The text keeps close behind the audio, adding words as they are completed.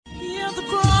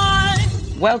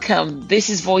Welcome. This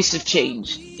is Voice of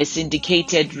Change, a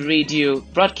syndicated radio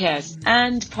broadcast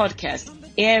and podcast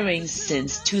airing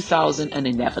since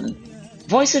 2011.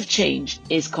 Voice of Change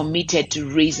is committed to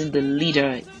raising the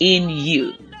leader in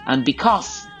you. And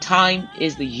because time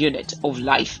is the unit of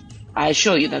life, I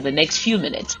assure you that the next few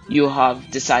minutes you have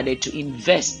decided to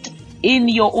invest in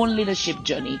your own leadership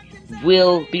journey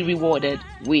will be rewarded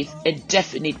with a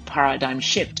definite paradigm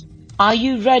shift. Are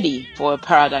you ready for a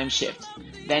paradigm shift?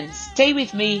 Then stay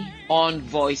with me on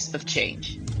Voice of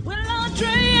Change. Well, our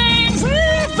dreams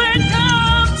even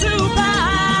come to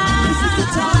pass.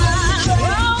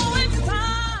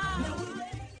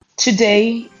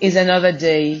 Today is another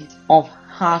day of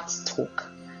heart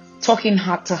talk. Talking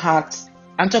heart to heart.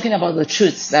 I'm talking about the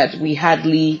truths that we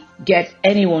hardly get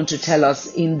anyone to tell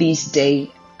us in this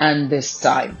day and this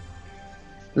time.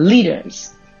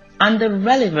 Leaders and the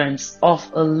relevance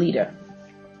of a leader.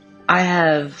 I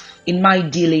have, in my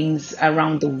dealings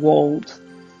around the world,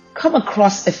 come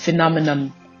across a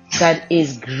phenomenon that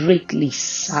is greatly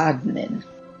saddening.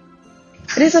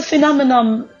 It is a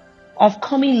phenomenon of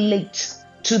coming late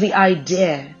to the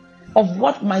idea of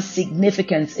what my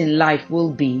significance in life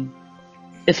will be.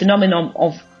 A phenomenon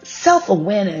of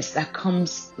self-awareness that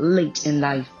comes late in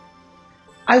life.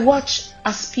 I watch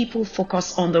as people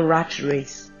focus on the rat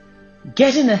race,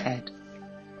 getting ahead,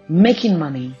 making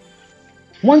money,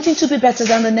 wanting to be better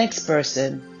than the next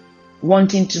person,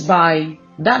 wanting to buy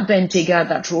that Bentayga,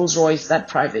 that Rolls Royce, that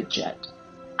private jet.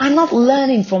 I'm not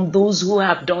learning from those who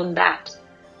have done that.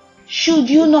 Should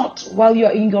you not, while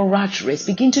you're in your rat race,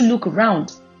 begin to look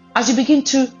around as you begin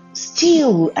to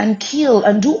steal and kill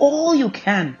and do all you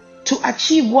can to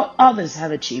achieve what others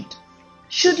have achieved?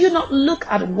 Should you not look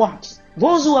at what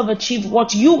those who have achieved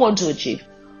what you want to achieve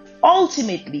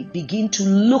ultimately begin to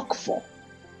look for?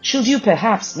 Should you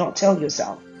perhaps not tell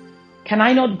yourself, can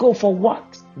I not go for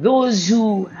what those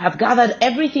who have gathered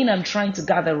everything I'm trying to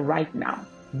gather right now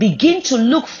begin to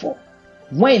look for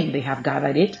when they have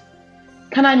gathered it?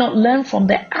 Can I not learn from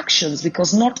their actions?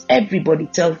 Because not everybody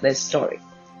tells their story,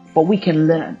 but we can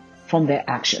learn from their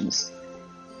actions.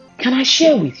 Can I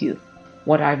share with you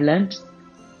what I've learned?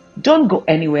 Don't go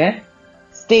anywhere.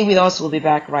 Stay with us. We'll be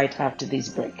back right after this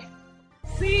break.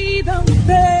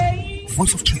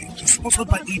 Voice of Change is sponsored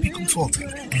by AB Consulting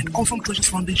and Awesome Treasures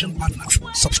Foundation partners.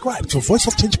 Subscribe to Voice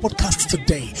of Change podcast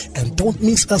today and don't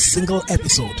miss a single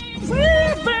episode.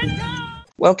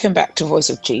 Welcome back to Voice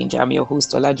of Change. I'm your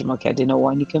host, Olajumoke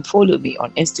Adenowo, and you can follow me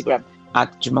on Instagram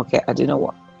at Jumoke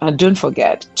Adenowo. And don't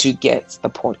forget to get the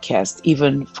podcast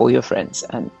even for your friends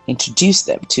and introduce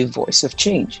them to Voice of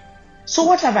Change. So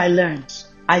what have I learned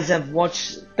as I've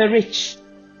watched the rich?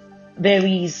 There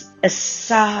is a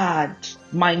sad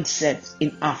mindset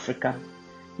in Africa,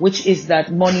 which is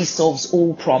that money solves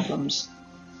all problems.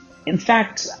 In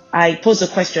fact, I posed a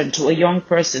question to a young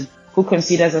person who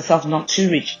considers herself not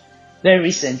too rich very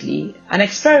recently, an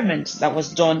experiment that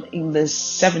was done in the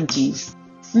 70s.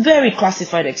 Very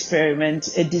classified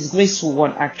experiment, a disgraceful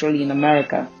one actually in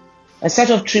America. A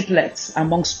set of triplets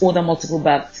amongst other multiple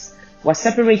births were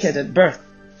separated at birth.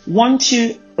 One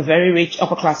to a very rich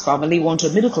upper class family, one to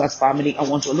a middle class family, and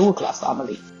one to a lower class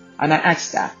family. And I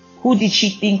asked her, who did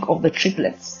she think of the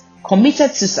triplets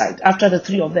committed suicide after the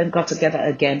three of them got together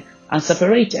again and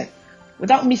separated?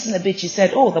 Without missing a bit, she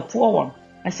said, oh, the poor one.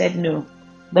 I said, no,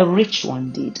 the rich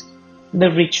one did. The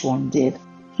rich one did.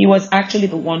 He was actually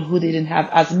the one who didn't have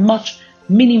as much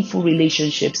meaningful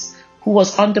relationships, who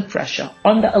was under pressure,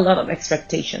 under a lot of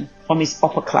expectation from his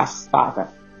upper class father.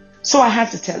 So I have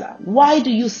to tell her, why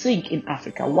do you think in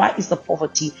Africa, why is the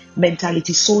poverty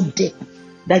mentality so deep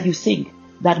that you think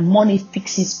that money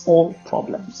fixes all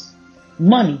problems?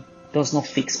 Money does not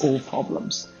fix all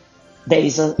problems. There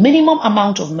is a minimum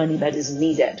amount of money that is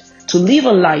needed to live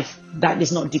a life that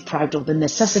is not deprived of the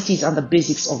necessities and the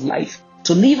basics of life,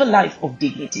 to live a life of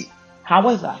dignity.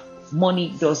 However,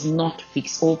 money does not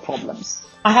fix all problems.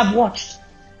 I have watched,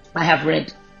 I have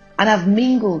read, and I've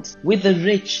mingled with the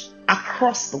rich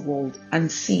across the world and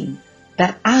seen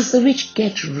that as the rich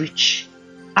get rich,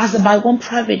 as they buy one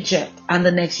private jet and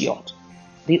the next yacht,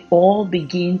 they all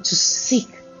begin to seek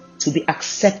to be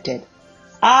accepted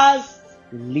as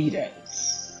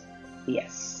leaders.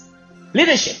 Yes.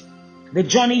 Leadership, the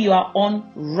journey you are on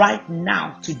right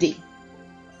now today,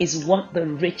 is what the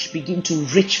rich begin to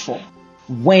reach for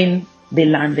when they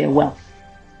land their wealth.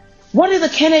 What did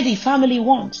the Kennedy family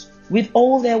want with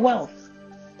all their wealth?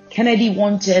 Kennedy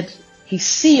wanted his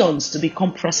scions to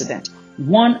become president,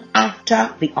 one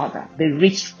after the other. They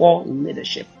reached for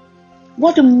leadership.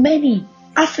 What do many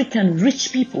African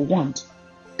rich people want?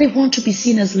 They want to be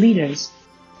seen as leaders.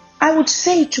 I would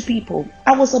say to people,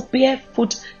 I was a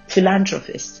barefoot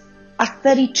philanthropist. At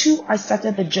 32, I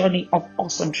started the journey of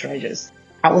Awesome Treasures.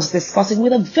 I was discussing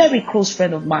with a very close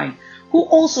friend of mine who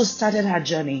also started her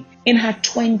journey in her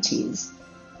 20s.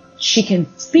 She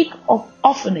can speak of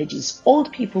orphanages,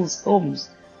 old people's homes,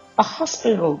 a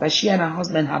hospital that she and her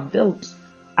husband have built,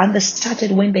 and they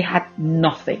started when they had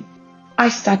nothing. I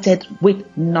started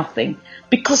with nothing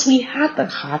because we had the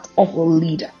heart of a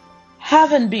leader.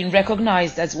 Having been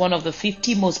recognized as one of the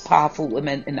 50 most powerful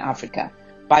women in Africa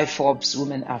by Forbes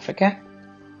Women Africa,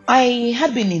 I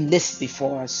had been in lists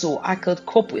before, so I could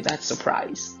cope with that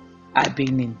surprise. I'd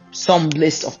been in some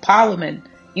list of power women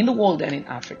in the world and in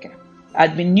Africa.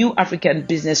 I'd been New African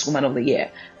Businesswoman of the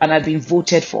Year, and I'd been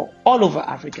voted for all over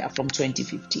Africa from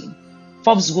 2015.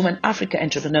 Forbes Woman Africa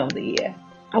Entrepreneur of the Year.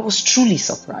 I was truly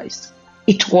surprised.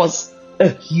 It was a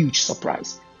huge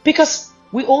surprise because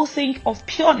we all think of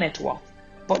pure net worth.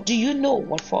 But do you know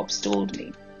what Forbes told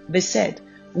me? They said,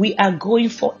 we are going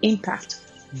for impact.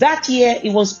 That year,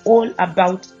 it was all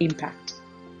about impact.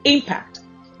 Impact.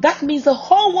 That means the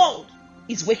whole world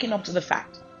is waking up to the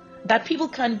fact that people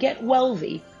can get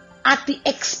wealthy at the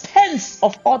expense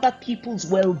of other people's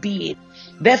well-being.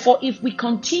 Therefore, if we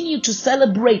continue to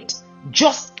celebrate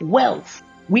just wealth,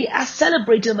 we are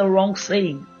celebrating the wrong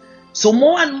thing. So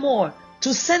more and more,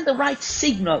 to send the right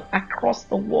signal across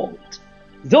the world,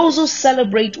 those who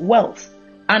celebrate wealth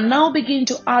and now begin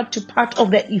to add to part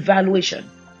of their evaluation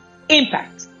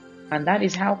impact. And that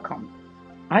is how come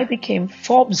I became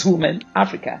Forbes Woman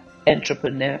Africa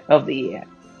Entrepreneur of the Year.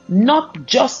 Not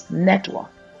just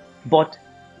network, but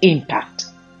impact.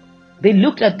 They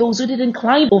looked at those who didn't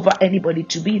climb over anybody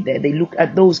to be there. They looked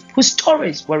at those whose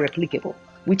stories were replicable,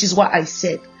 which is why I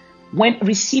said when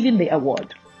receiving the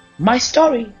award, my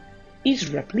story is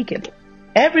replicable.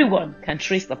 Everyone can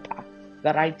trace the path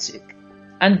that I took.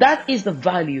 And that is the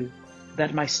value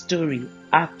that my story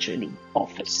actually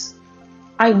offers.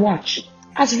 I watch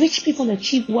as rich people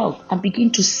achieve wealth and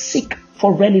begin to seek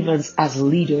for relevance as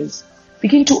leaders,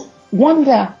 begin to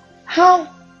wonder how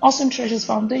Awesome Treasures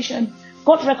Foundation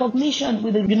got recognition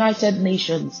with the United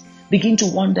Nations, begin to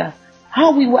wonder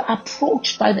how we were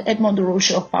approached by the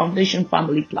Adenowo Foundation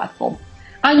Family Platform.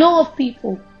 I know of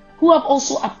people who have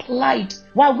also applied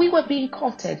while we were being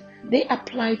courted. They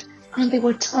applied and they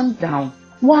were turned down.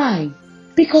 Why?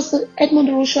 Because the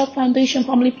Adenowo Foundation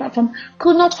Family Platform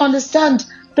could not understand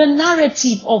the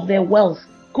narrative of their wealth,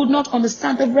 could not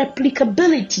understand the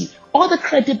replicability or the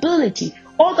credibility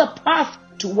or the path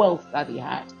to wealth that he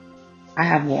had. I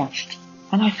have watched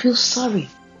and I feel sorry.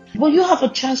 But you have a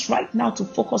chance right now to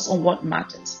focus on what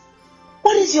matters.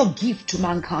 What is your gift to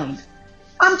mankind?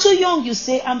 I'm too young, you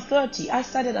say. I'm 30. I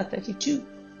started at 32.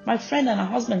 My friend and her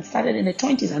husband started in their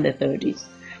 20s and their 30s.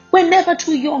 We're never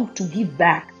too young to give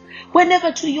back. We're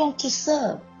never too young to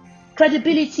serve.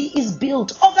 Credibility is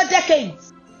built over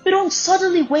decades. You don't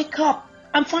suddenly wake up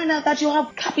and find out that you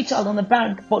have capital in the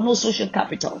bank but no social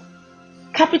capital.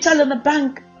 Capital in the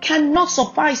bank cannot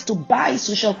suffice to buy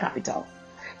social capital.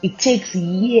 It takes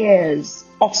years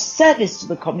of service to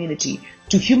the community,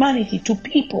 to humanity, to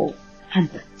people. And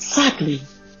sadly,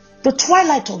 the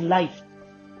twilight of life,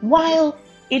 while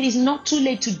it is not too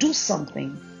late to do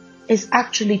something, is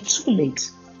actually too late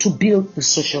to build the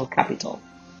social capital.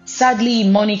 Sadly,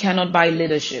 money cannot buy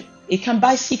leadership. It can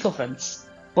buy sycophants,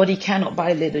 but it cannot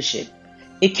buy leadership.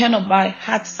 It cannot buy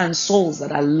hearts and souls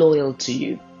that are loyal to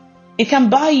you. It can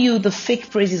buy you the fake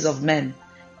praises of men.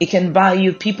 It can buy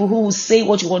you people who will say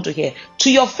what you want to hear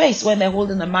to your face when they're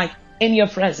holding the mic in your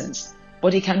presence.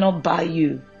 But it cannot buy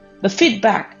you the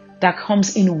feedback that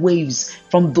comes in waves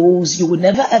from those you will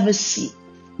never ever see.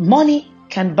 Money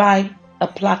can buy a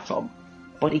platform,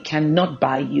 but it cannot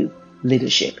buy you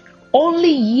leadership.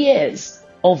 Only years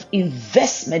of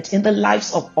investment in the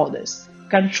lives of others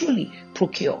can truly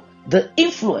procure the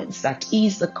influence that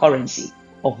is the currency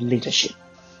of leadership.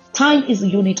 Time is the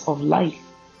unit of life.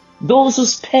 Those who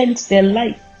spend their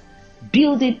life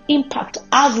building impact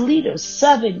as leaders,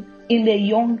 serving in their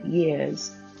young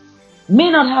years,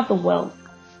 may not have the wealth,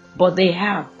 but they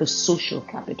have the social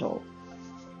capital.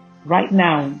 Right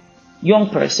now, young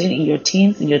person in your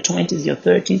teens, in your 20s, your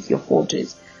 30s, your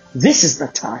 40s, this is the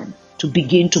time to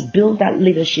begin to build that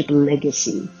leadership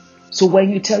legacy. So when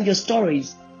you tell your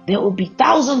stories, there will be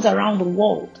thousands around the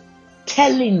world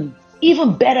telling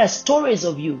even better stories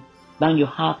of you than you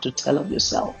have to tell of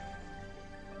yourself.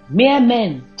 Mere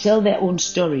men tell their own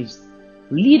stories.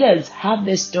 Leaders have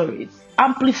their stories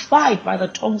amplified by the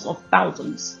tongues of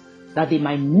thousands that they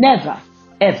might never,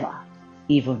 ever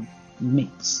even meet.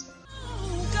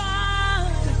 Oh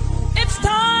God, it's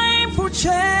time for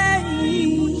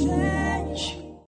change.